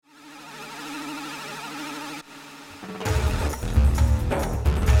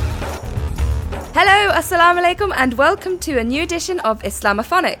Hello, assalamu alaikum, and welcome to a new edition of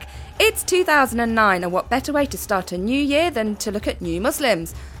Islamophonic. It's 2009, and what better way to start a new year than to look at new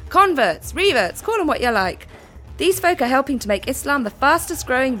Muslims? Converts, reverts, call them what you like. These folk are helping to make Islam the fastest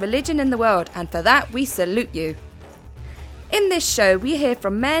growing religion in the world, and for that we salute you. In this show, we hear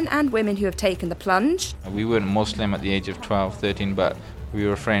from men and women who have taken the plunge. We weren't Muslim at the age of 12, 13, but we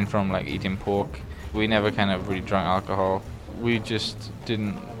refrained from eating pork. We never kind of really drank alcohol. We just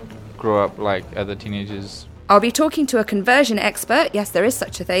didn't grow up like other teenagers. I'll be talking to a conversion expert, yes there is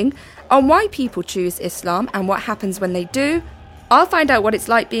such a thing, on why people choose Islam and what happens when they do. I'll find out what it's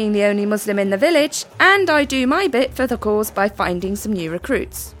like being the only Muslim in the village, and I do my bit for the cause by finding some new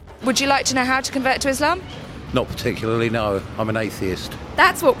recruits. Would you like to know how to convert to Islam? Not particularly, no. I'm an atheist.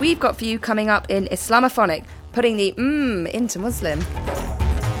 That's what we've got for you coming up in Islamophonic, putting the into Muslim.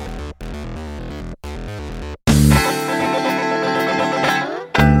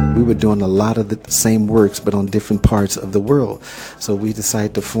 We were doing a lot of the same works, but on different parts of the world. So we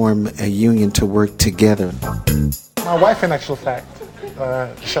decided to form a union to work together. My wife, in actual fact,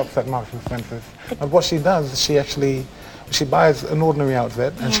 shops at Marks and Spencer's. And what she does is she buys an ordinary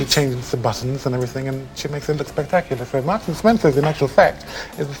outfit and she changes the buttons and everything, and she makes it look spectacular. So Marks and Spencer's, in actual fact,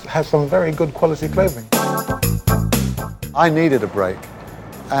 has some very good quality clothing. I needed a break,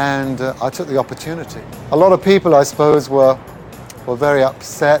 and I took the opportunity. A lot of people, I suppose, were very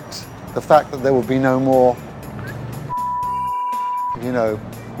upset. The fact that there would be no more,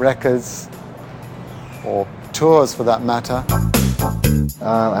 records or tours for that matter.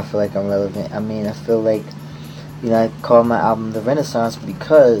 I feel like I'm relevant. I feel like, I call my album The Renaissance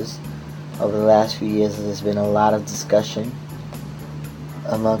because over the last few years there's been a lot of discussion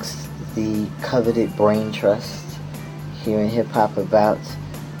amongst the coveted brain trust here in hip-hop about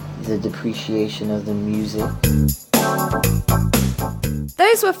the depreciation of the music.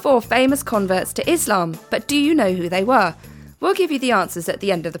 Those were 4 famous converts to Islam, but do you know who they were? We'll give you the answers at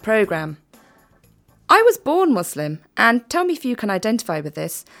the end of the programme. I was born Muslim, and tell me if you can identify with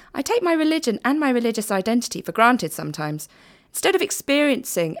this, I take my religion and my religious identity for granted sometimes. Instead of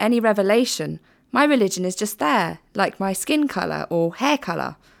experiencing any revelation, my religion is just there, like my skin colour or hair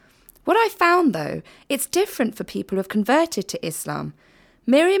colour. What I found, though, it's different for people who have converted to Islam.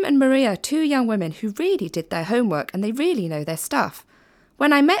 Miriam and Maria are 2 young women who really did their homework and they really know their stuff.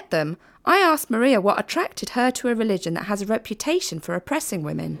 When I met them, I asked Maria what attracted her to a religion that has a reputation for oppressing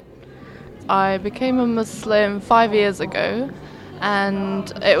women. I became a Muslim 5 years ago,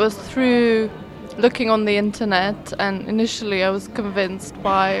 and it was through looking on the internet, and initially I was convinced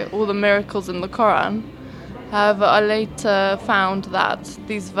by all the miracles in the Quran. However, I later found that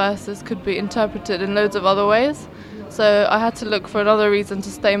these verses could be interpreted in loads of other ways, so I had to look for another reason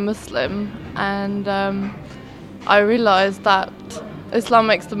to stay Muslim, and I realized that Islam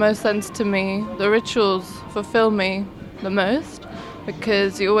makes the most sense to me. The rituals fulfill me the most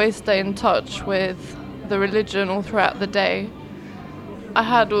because you always stay in touch with the religion all throughout the day. I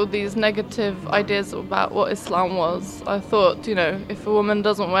had all these negative ideas about what Islam was. I thought, if a woman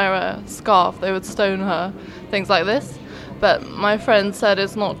doesn't wear a scarf, they would stone her, things like this. But my friends said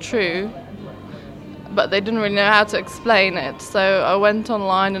it's not true, but they didn't really know how to explain it. So I went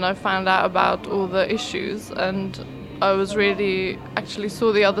online and I found out about all the issues, and I was really actually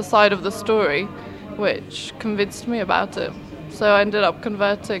saw the other side of the story, which convinced me about it. So I ended up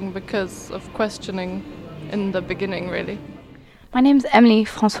converting because of questioning in the beginning, really. My name's Emily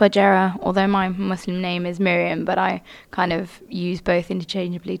Francois Jera, although my Muslim name is Miriam, but I kind of use both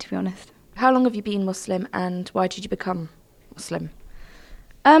interchangeably, to be honest. How long have you been Muslim, and why did you become Muslim?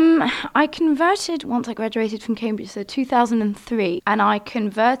 I converted once I graduated from Cambridge, so 2003, and I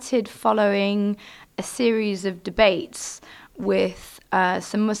converted following a series of debates with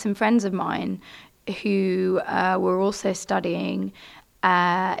some Muslim friends of mine who were also studying.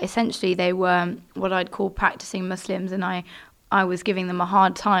 Essentially, they were what I'd call practicing Muslims, and I was giving them a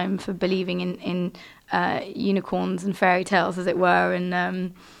hard time for believing in unicorns and fairy tales, as it were,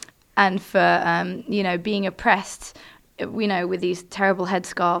 and for being oppressed, with these terrible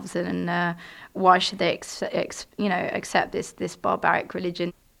headscarves, and why should they accept this barbaric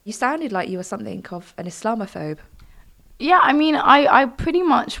religion? You sounded like you were something of an Islamophobe. Yeah, I pretty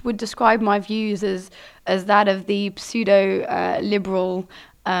much would describe my views as that of the pseudo-liberal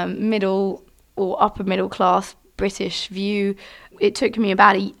middle or upper middle class British view. It took me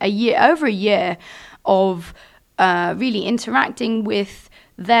about over a year of really interacting with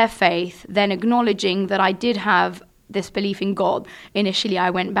their faith, then acknowledging that I did have this belief in God. Initially, I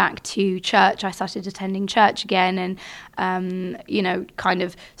went back to church. I started attending church again and, kind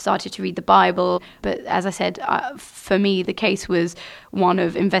of started to read the Bible. But as I said, for me, the case was one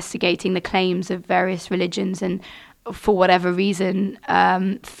of investigating the claims of various religions and, for whatever reason,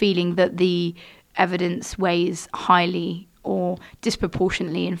 feeling that the evidence weighs highly or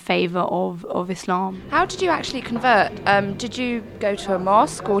disproportionately in favour of Islam. How did you actually convert? Did you go to a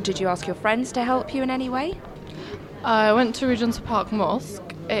mosque or did you ask your friends to help you in any way? I went to Regent's Park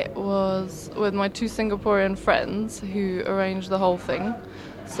Mosque. It was with my 2 Singaporean friends who arranged the whole thing.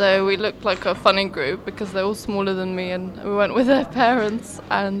 So we looked like a funny group because they're all smaller than me, and we went with their parents.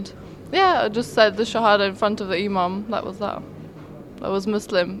 And I just said the Shahada in front of the Imam. That was that. I was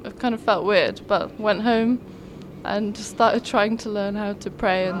Muslim. It kind of felt weird, but went home and just started trying to learn how to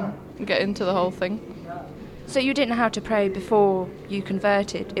pray and get into the whole thing. So you didn't know how to pray before you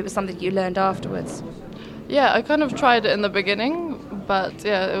converted? It was something you learned afterwards? Yeah, I kind of tried it in the beginning, but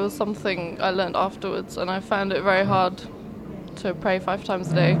it was something I learned afterwards, and I found it very hard to pray 5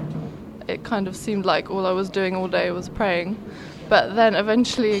 times a day. It kind of seemed like all I was doing all day was praying, but then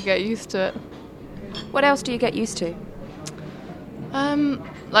eventually you get used to it. What else do you get used to?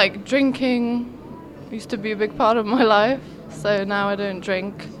 Like drinking used to be a big part of my life, so now I don't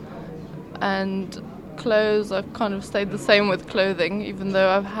drink. And clothes, I've kind of stayed the same with clothing, even though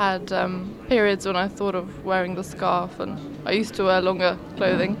I've had periods when I thought of wearing the scarf, and I used to wear longer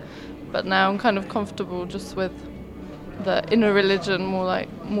clothing, but now I'm kind of comfortable just with the inner religion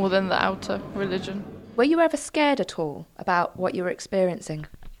more than the outer religion. Were you ever scared at all about what you were experiencing?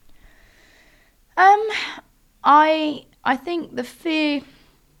 I think the fear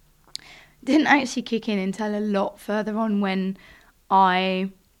didn't actually kick in until a lot further on, when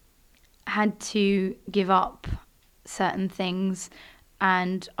I had to give up certain things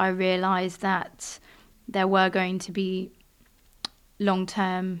and I realised that there were going to be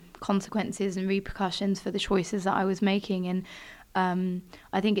long-term consequences and repercussions for the choices that I was making. And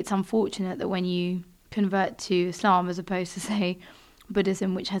I think it's unfortunate that when you convert to Islam as opposed to, say,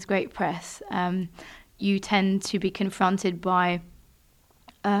 Buddhism, which has great press, you tend to be confronted by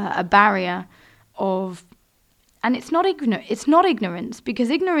a barrier of, and it's not ignorance, because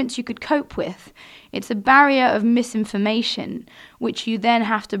ignorance you could cope with. It's a barrier of misinformation, which you then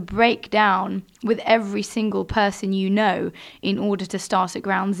have to break down with every single person you know in order to start at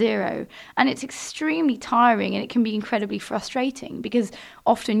ground zero. And it's extremely tiring, and it can be incredibly frustrating, because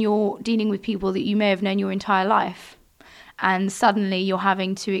often you're dealing with people that you may have known your entire life, and suddenly you're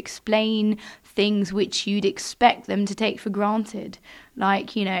having to explain things which you'd expect them to take for granted.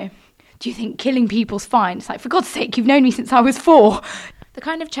 Like, do you think killing people's fine? It's like, for God's sake, you've known me since I was 4. The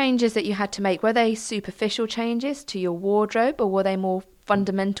kind of changes that you had to make, were they superficial changes to your wardrobe, or were they more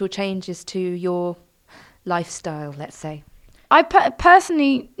fundamental changes to your lifestyle, let's say? I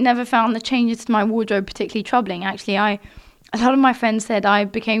personally never found the changes to my wardrobe particularly troubling. Actually, a lot of my friends said I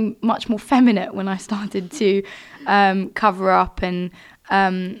became much more feminine when I started to cover up and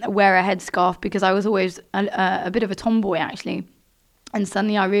wear a headscarf, because I was always a bit of a tomboy, actually. And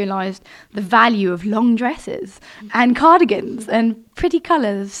suddenly I realised the value of long dresses and cardigans and pretty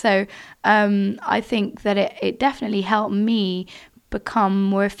colours. So I think that it definitely helped me become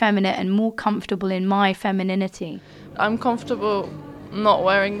more effeminate and more comfortable in my femininity. I'm comfortable not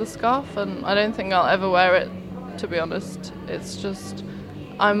wearing the scarf, and I don't think I'll ever wear it, to be honest. It's just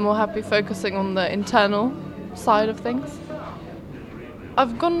I'm more happy focusing on the internal side of things.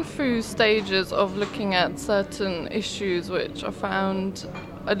 I've gone through stages of looking at certain issues which I found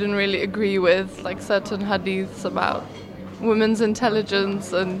I didn't really agree with, like certain hadiths about women's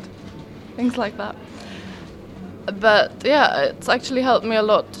intelligence and things like that. But it's actually helped me a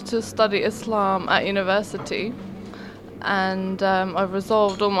lot to study Islam at university, and I've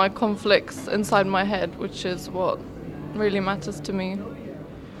resolved all my conflicts inside my head, which is what really matters to me.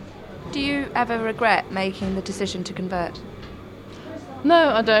 Do you ever regret making the decision to convert? No,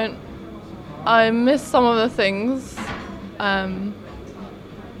 I don't. I miss some of the things, but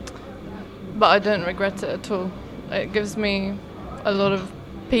I don't regret it at all. It gives me a lot of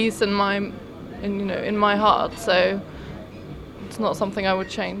peace in my heart, so it's not something I would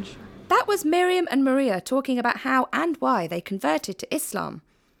change. That was Miriam and Maria talking about how and why they converted to Islam.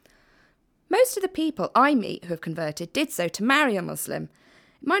 Most of the people I meet who have converted did so to marry a Muslim.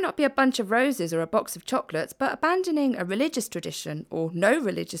 It might not be a bunch of roses or a box of chocolates, but abandoning a religious tradition or no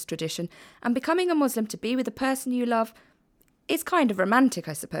religious tradition and becoming a Muslim to be with the person you love is kind of romantic,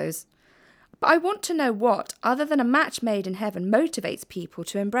 I suppose. But I want to know what, other than a match made in heaven, motivates people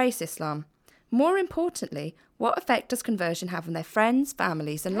to embrace Islam. More importantly, what effect does conversion have on their friends,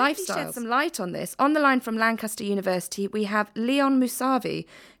 families and lifestyles? Shed some light on this. On the line from Lancaster University, we have Leon Musavi,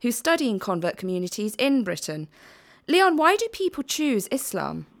 who's studying convert communities in Britain. Leon, why do people choose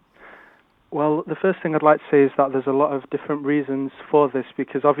Islam? Well, the first thing I'd like to say is that there's a lot of different reasons for this,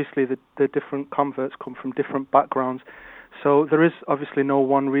 because obviously the different converts come from different backgrounds. So there is obviously no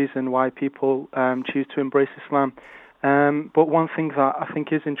one reason why people choose to embrace Islam. But one thing that I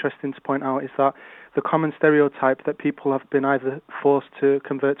think is interesting to point out is that the common stereotype that people have been either forced to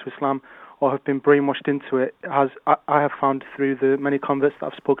convert to Islam or have been brainwashed into it I have found through the many converts that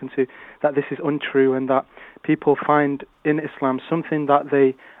I've spoken to that this is untrue, and that people find in Islam something that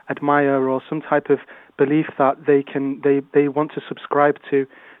they admire or some type of belief that they want to subscribe to.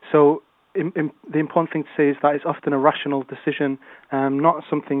 So the important thing to say is that it's often a rational decision, not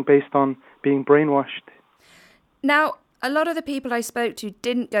something based on being brainwashed. Now, a lot of the people I spoke to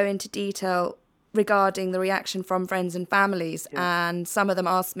didn't go into detail regarding the reaction from friends and families, and some of them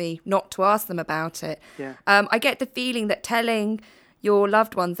asked me not to ask them about it. I get the feeling that telling your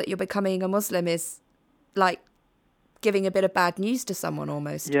loved ones that you're becoming a Muslim is like giving a bit of bad news to someone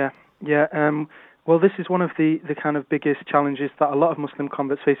almost. Well, this is one of the kind of biggest challenges that a lot of Muslim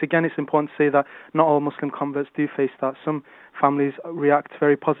converts face. Again, it's important to say that not all Muslim converts do face that. Some families react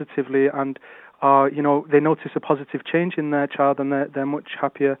very positively and they notice a positive change in their child and they're much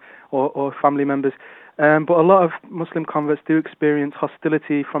happier, or family members. But a lot of Muslim converts do experience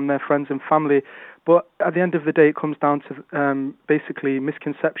hostility from their friends and family. But at the end of the day, it comes down to basically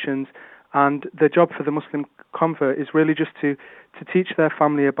misconceptions. And the job for the Muslim convert is really just to teach their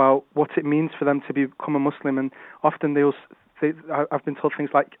family about what it means for them to become a Muslim. And often I've been told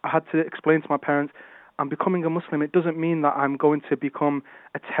things like, I had to explain to my parents, I'm becoming a Muslim. It doesn't mean that I'm going to become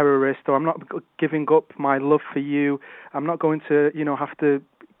a terrorist, or I'm not giving up my love for you. I'm not going to, have to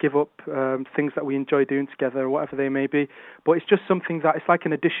give up things that we enjoy doing together, or whatever they may be. But it's just something that it's like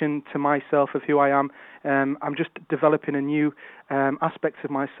an addition to myself of who I am. I'm just developing a new aspect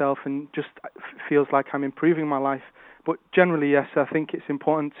of myself, and just feels like I'm improving my life. But generally, yes, I think it's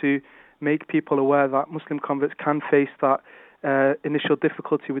important to make people aware that Muslim converts can face that initial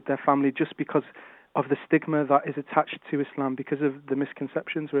difficulty with their family just because of the stigma that is attached to Islam, because of the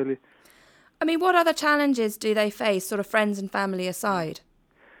misconceptions, really. I mean, what other challenges do they face, sort of friends and family aside?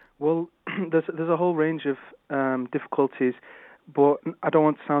 Well, there's a whole range of difficulties, but I don't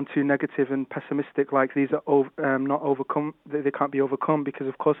want to sound too negative and pessimistic, like these are not overcome. They can't be overcome, because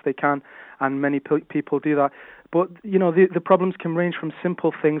of course they can, and many people do that. But the problems can range from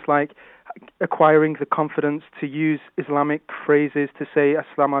simple things like acquiring the confidence to use Islamic phrases, to say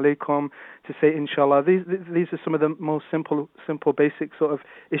Assalamu alaikum, to say Inshallah. These are some of the most simple basic sort of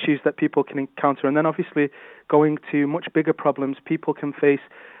issues that people can encounter. And then obviously going to much bigger problems people can face,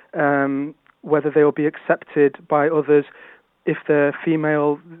 whether they will be accepted by others. If they're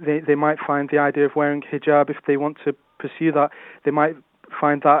female, they might find the idea of wearing hijab, if they want to pursue that, they might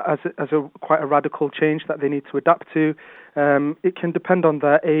find that as quite a radical change that they need to adapt to. It can depend on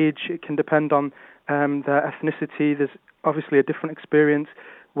their age, it can depend on their ethnicity. There's obviously a different experience,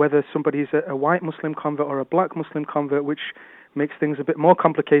 whether somebody's a white Muslim convert or a black Muslim convert, which makes things a bit more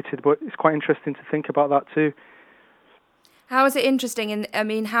complicated, but it's quite interesting to think about that too. How is it interesting,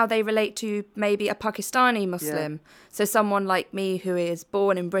 how they relate to maybe a Pakistani Muslim? Yeah. So someone like me who is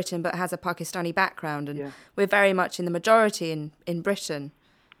born in Britain but has a Pakistani background, and we're very much in the majority in Britain.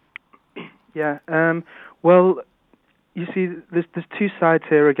 Yeah, well, you see, there's two sides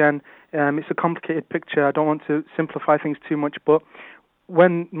here again. It's a complicated picture. I don't want to simplify things too much, but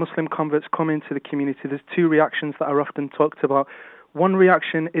when Muslim converts come into the community, there's two reactions that are often talked about. One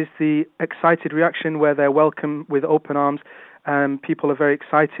reaction is the excited reaction, where they're welcome with open arms. People are very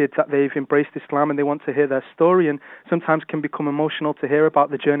excited that they've embraced Islam and they want to hear their story, and sometimes can become emotional to hear about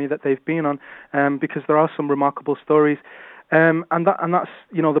the journey that they've been on, because there are some remarkable stories. And that's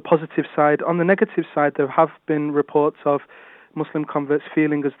the positive side. On the negative side, there have been reports of Muslim converts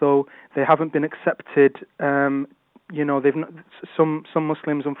feeling as though they haven't been accepted. Some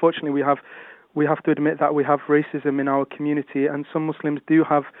Muslims, unfortunately, we have to admit that we have racism in our community, and some Muslims do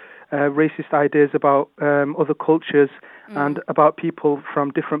have racist ideas about other cultures and about people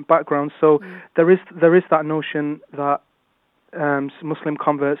from different backgrounds. So there is that notion that Muslim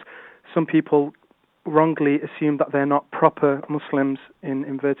converts, some people wrongly assume that they're not proper Muslims, in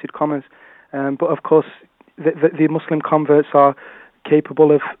inverted commas. But of course, the Muslim converts are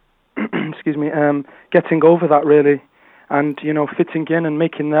capable of getting over that, really, and fitting in and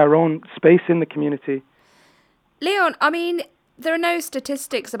making their own space in the community. Leon, There are no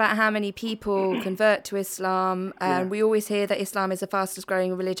statistics about how many people convert to Islam, and we always hear that Islam is the fastest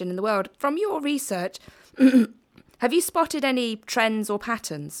growing religion in the world. From your research, have you spotted any trends or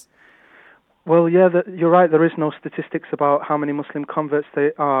patterns? Well, yeah, you're right. There is no statistics about how many Muslim converts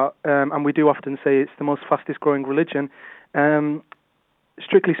there are, and we do often say it's the most fastest growing religion.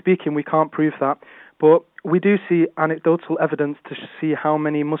 Strictly speaking, we can't prove that, but we do see anecdotal evidence to see how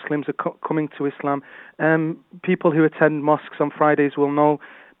many Muslims are coming to Islam. People who attend mosques on Fridays will know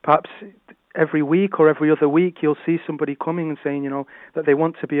perhaps every week or every other week you'll see somebody coming and saying, that they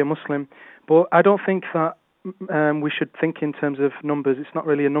want to be a Muslim. But I don't think that we should think in terms of numbers. It's not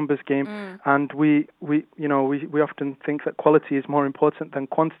really a numbers game, and we often think that quality is more important than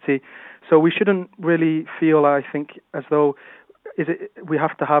quantity. So we shouldn't really feel, I think, as though we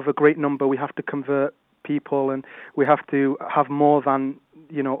have to have a great number, we have to convert people, and we have to have more than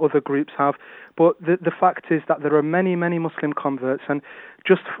other groups have. But the fact is that there are many, many Muslim converts, and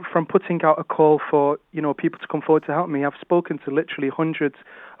just from putting out a call for people to come forward to help me, I've spoken to literally hundreds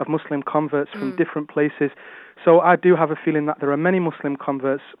of Muslim converts from different places. So I do have a feeling that there are many Muslim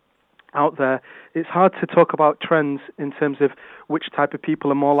converts out there. It's hard to talk about trends in terms of which type of people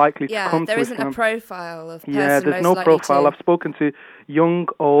are more likely to come to Islam. Yeah, there isn't a profile of person there's no profile. I've spoken to young,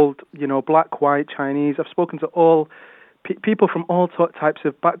 old, black, white, Chinese. I've spoken to all people from all types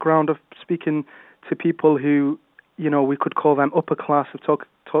of background. Of speaking to people who, we could call them upper class. I've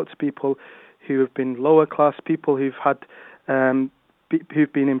talked to people who have been lower class, people who've had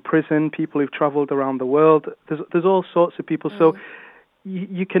who've been in prison, people who've travelled around the world. There's all sorts of people. So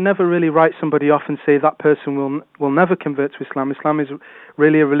you can never really write somebody off and say that person will never convert to Islam. Islam is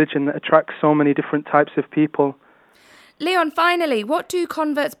really a religion that attracts so many different types of people. Leon, finally, what do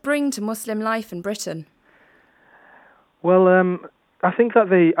converts bring to Muslim life in Britain? Well, I think that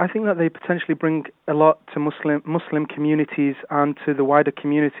they potentially bring a lot to Muslim communities and to the wider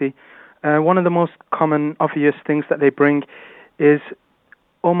community. One of the most common, obvious things that they bring is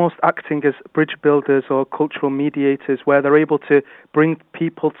almost acting as bridge builders or cultural mediators, where they're able to bring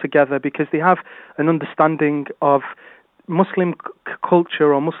people together because they have an understanding of Muslim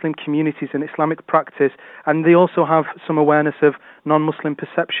culture or Muslim communities and Islamic practice, and they also have some awareness of non-Muslim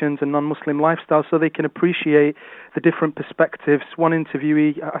perceptions and non-Muslim lifestyles, so they can appreciate the different perspectives. One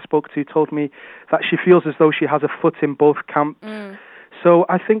interviewee I spoke to told me that she feels as though she has a foot in both camps. So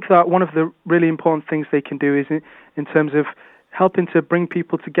I think that one of the really important things they can do is in terms of helping to bring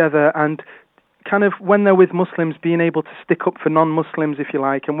people together, and kind of when they're with Muslims being able to stick up for non-Muslims, if you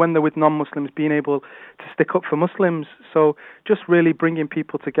like, and when they're with non-Muslims being able to stick up for Muslims. So just really bringing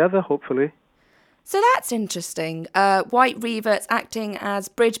people together, hopefully. So that's interesting. White reverts acting as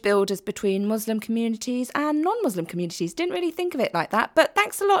bridge builders between Muslim communities and non-Muslim communities. Didn't really think of it like that, but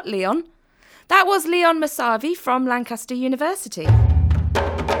thanks a lot, Leon. That was Leon Mousavi from Lancaster University.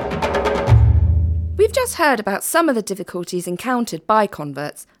 We've just heard about some of the difficulties encountered by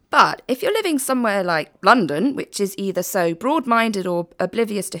converts, but if you're living somewhere like London, which is either so broad-minded or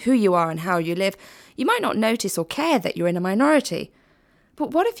oblivious to who you are and how you live, you might not notice or care that you're in a minority.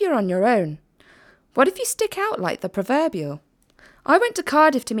 But what if you're on your own? What if you stick out like the proverbial? I went to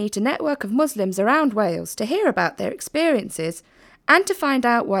Cardiff to meet a network of Muslims around Wales to hear about their experiences and to find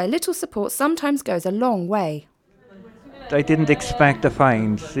out why a little support sometimes goes a long way. I didn't expect to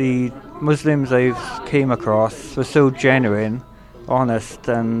find the Muslims I came across were so genuine, honest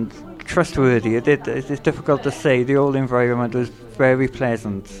and trustworthy. It's difficult to say. The whole environment was very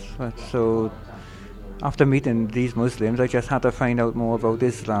pleasant. So after meeting these Muslims, I just had to find out more about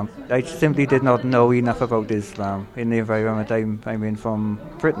Islam. I simply did not know enough about Islam in the environment I'm in from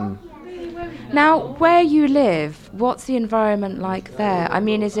Britain. Now, where you live, what's the environment like there? I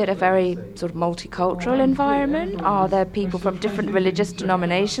mean, is it a very sort of multicultural environment? Are there people from different religious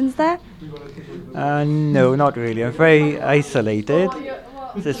denominations there? No, not really. I'm very isolated.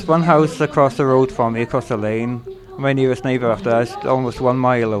 There's one house across the road from me, across the lane. My nearest neighbour after that is almost 1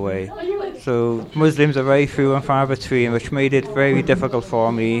 mile away. So Muslims are very few and far between, which made it very difficult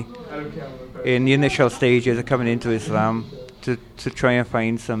for me in the initial stages of coming into Islam to try and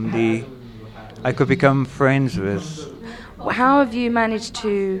find somebody I could become friends with. How have you managed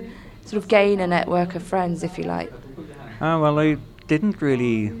to sort of gain a network of friends, if you like? Well, I didn't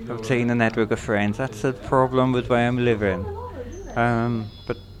really obtain a network of friends. That's the problem with where I'm living.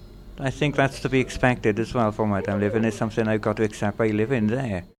 But I think that's to be expected as well from where I'm living. It's something I've got to accept by living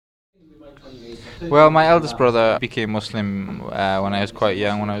there. Well, my eldest brother became Muslim when I was quite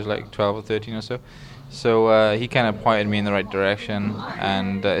young, when I was like 12 or 13 or so. So he kind of pointed me in the right direction,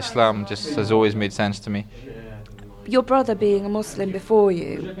 and Islam just has always made sense to me. Your brother being a Muslim before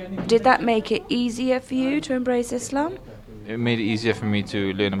you, did that make it easier for you to embrace Islam? it made it easier for me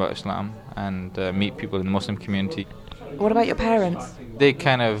to learn about Islam and meet people in the Muslim community. What about your parents? They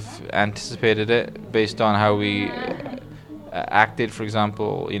kind of anticipated it based on how we acted. For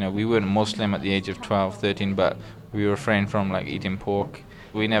example, we weren't Muslim at the age of 12, 13, but we refrained from like eating pork.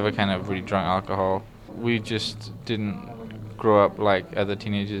 We never kind of really drank alcohol. We just didn't grow up like other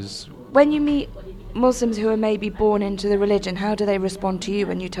teenagers. When you meet Muslims who are maybe born into the religion, how do they respond to you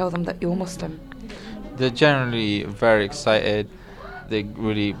when you tell them that you're Muslim? They're generally very excited. They're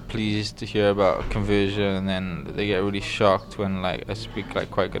really pleased to hear about conversion, and then they get really shocked when I speak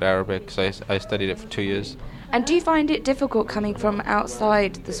quite good Arabic, because I studied it for 2 years. And do you find it difficult coming from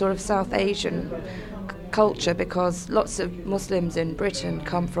outside the sort of South Asian culture, because lots of Muslims in Britain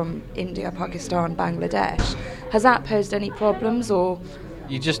come from India, Pakistan, Bangladesh? Has that posed any problems, or...?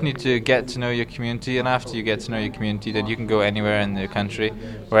 You just need to get to know your community, and after you get to know your community, then you can go anywhere in the country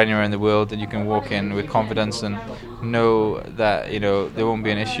or anywhere in the world, and you can walk in with confidence and know that there won't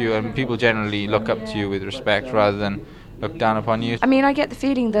be an issue, and people generally look up to you with respect rather than look down upon you. I mean, I get the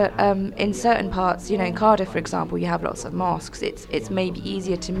feeling that in certain parts, in Cardiff, for example, you have lots of mosques. It's maybe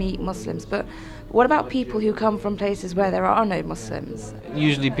easier to meet Muslims, but what about people who come from places where there are no Muslims?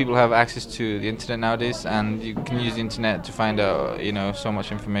 Usually people have access to the internet nowadays, and you can use the internet to find out, so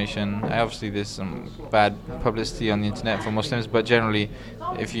much information. Obviously there's some bad publicity on the internet for Muslims, but generally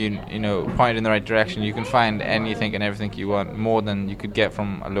if you point in the right direction, you can find anything and everything you want, more than you could get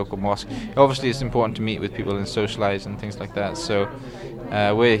from a local mosque. Obviously it's important to meet with people and socialise and things like that, so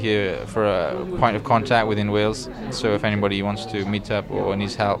we're here for a point of contact within Wales, so if anybody wants to meet up or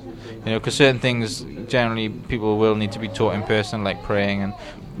needs help, because certain things generally people will need to be taught in person, like praying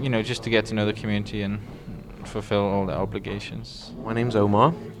and just to get to know the community and fulfill all their obligations. My name's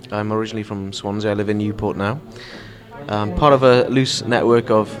Omar. I'm originally from Swansea. I live in Newport now. Part of a loose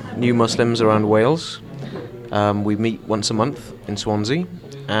network of new Muslims around Wales. We meet once a month in Swansea,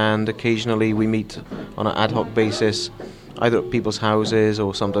 and occasionally we meet on an ad hoc basis, either at people's houses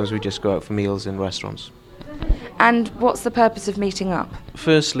or sometimes we just go out for meals in restaurants. And what's the purpose of meeting up?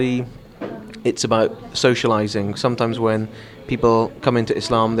 Firstly, it's about socialising. Sometimes when people come into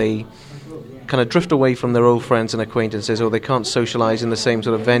Islam, they kind of drift away from their old friends and acquaintances, or they can't socialise in the same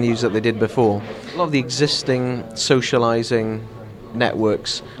sort of venues that they did before. A lot of the existing socialising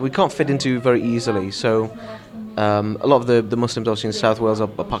networks we can't fit into very easily, so a lot of the Muslims obviously in South Wales are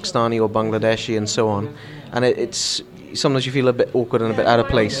Pakistani or Bangladeshi and so on, and it's sometimes you feel a bit awkward and a bit out of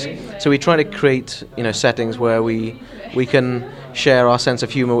place. So we try to create settings where we can share our sense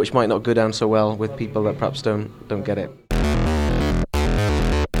of humour, which might not go down so well with people that perhaps don't get it.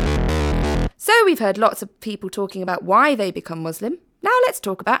 So we've heard lots of people talking about why they become Muslim. Now let's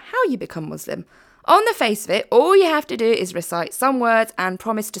talk about how you become Muslim. On the face of it, all you have to do is recite some words and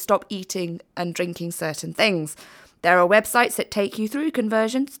promise to stop eating and drinking certain things. There are websites that take you through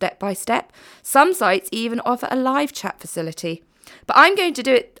conversion step by step. Some sites even offer a live chat facility. But I'm going to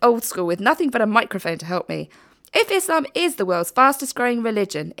do it old school with nothing but a microphone to help me. If Islam is the world's fastest growing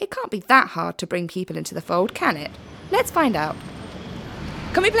religion, it can't be that hard to bring people into the fold, can it? Let's find out.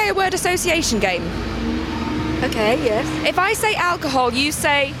 Can we play a word association game? Okay, yes. If I say alcohol, you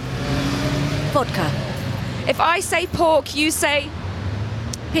say... vodka. If I say pork, you say...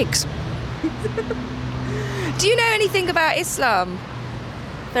 pigs. Do you know anything about Islam?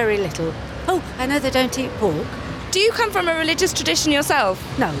 Very little. Oh, I know they don't eat pork. Do you come from a religious tradition yourself?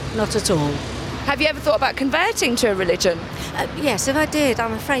 No, not at all. Have you ever thought about converting to a religion? Yes, if I did,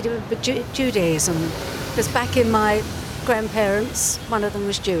 I'm afraid it would be Judaism. Because back in my grandparents, one of them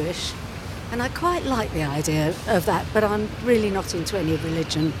was Jewish. And I quite like the idea of that, but I'm really not into any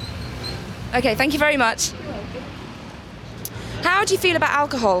religion. Okay, thank you very much. How do you feel about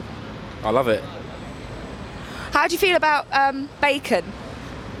alcohol? I love it. How do you feel about bacon?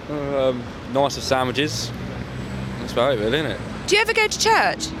 Nicer sandwiches. That's about it, really, isn't it? Do you ever go to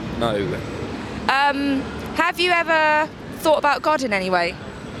church? No. Have you ever thought about God in any way?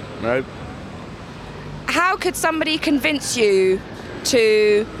 No. How could somebody convince you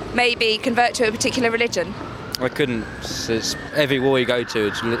to maybe convert to a particular religion? I couldn't. It's every war you go to,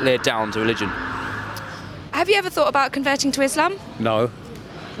 it's laid down to religion. Have you ever thought about converting to Islam? No.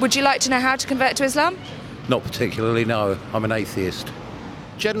 Would you like to know how to convert to Islam? Not particularly, no. I'm an atheist.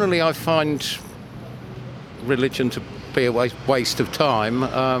 Generally, I find religion to be a waste of time,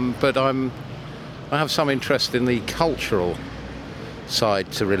 but I have some interest in the cultural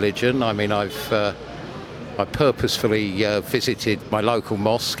side to religion. I mean, I purposefully visited my local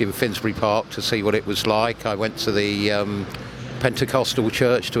mosque in Finsbury Park to see what it was like. I went to the Pentecostal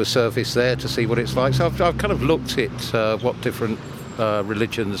church to a service there to see what it's like. So I've kind of looked at what different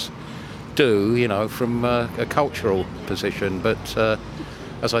religions do, you know, from a cultural position. But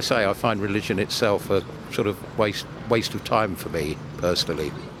as I say, I find religion itself a sort of waste of time for me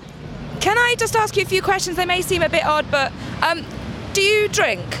personally. Can I just ask you a few questions? They may seem a bit odd, but do you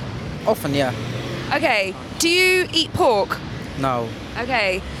drink? Often, yeah. Okay. Do you eat pork? No.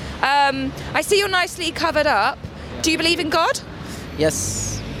 Okay. I see you're nicely covered up. Do you believe in God?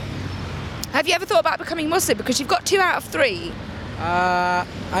 Yes. Have you ever thought about becoming Muslim? Because you've got 2 out of 3.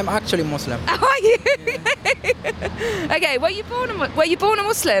 I'm actually Muslim. Are you? Okay. Were you born a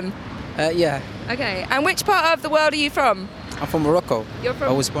Muslim? Yeah. Okay. And which part of the world are you from? I'm from Morocco. You're from?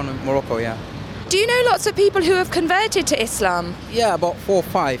 I was born in Morocco, yeah. Do you know lots of people who have converted to Islam? Yeah, about 4 or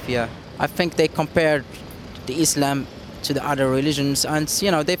 5, yeah. I think they compared the Islam to the other religions, and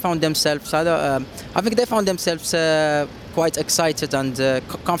they found themselves. I think they found themselves quite excited and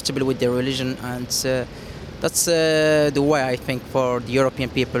comfortable with their religion, and that's the way I think for the European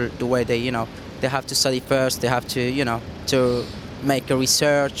people. The way they have to study first. They have to to make a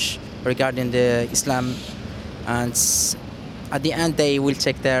research regarding the Islam, and at the end they will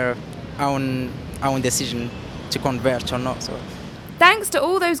take their own decision to convert or not. So. Thanks to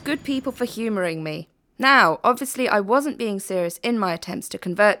all those good people for humouring me. Now, obviously I wasn't being serious in my attempts to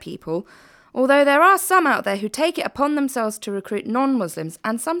convert people, although there are some out there who take it upon themselves to recruit non-Muslims,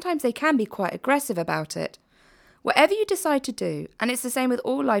 and sometimes they can be quite aggressive about it. Whatever you decide to do, and it's the same with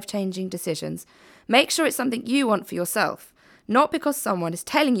all life-changing decisions, make sure it's something you want for yourself, not because someone is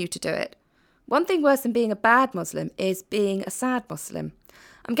telling you to do it. One thing worse than being a bad Muslim is being a sad Muslim.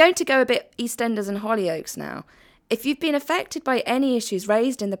 I'm going to go a bit EastEnders and Hollyoaks now. If you've been affected by any issues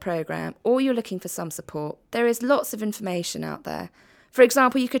raised in the programme, or you're looking for some support, there is lots of information out there. For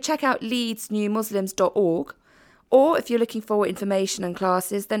example, you could check out leedsnewmuslims.org, or if you're looking for information and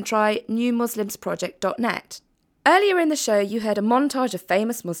classes, then try newmuslimsproject.net. Earlier in the show, you heard a montage of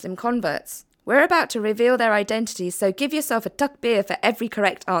famous Muslim converts. We're about to reveal their identities, so give yourself a takbir for every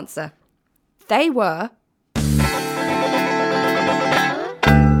correct answer. They were...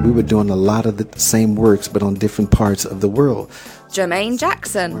 We were doing a lot of the same works, but on different parts of the world. Jermaine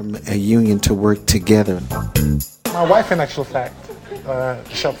Jackson. A union to work together. My wife, in actual fact,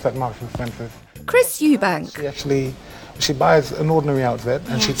 shops at Marks and Spencer's. Chris Eubank. She buys an ordinary outfit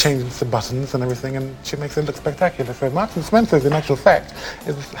and she changes the buttons and everything, and she makes it look spectacular. So Marks and Spencer's, in actual fact,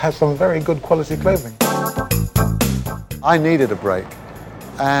 has some very good quality clothing. I needed a break,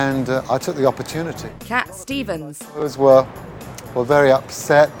 and I took the opportunity. Cat Stevens. Those were very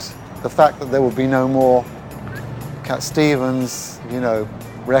upset. The fact that there would be no more Cat Stevens,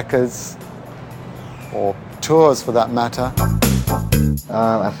 records or tours for that matter.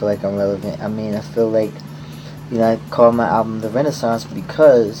 I feel like I'm relevant. I feel like, I call my album The Renaissance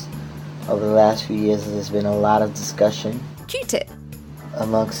because over the last few years there's been a lot of discussion. Q-Tip.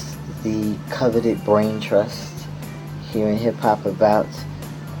 Amongst the coveted brain trust here in hip-hop about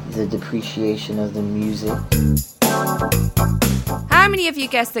the depreciation of the music. How many of you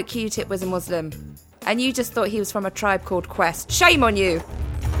guessed that Q-Tip was a Muslim? And you just thought he was from a tribe called Quest? Shame on you!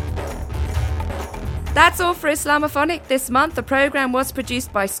 That's all for Islamophonic this month. The programme was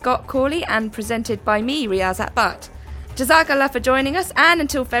produced by Scott Corley and presented by me, Riyazat Butt. Jazakallah for joining us, and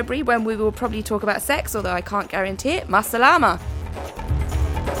until February when we will probably talk about sex, although I can't guarantee it, Masalama.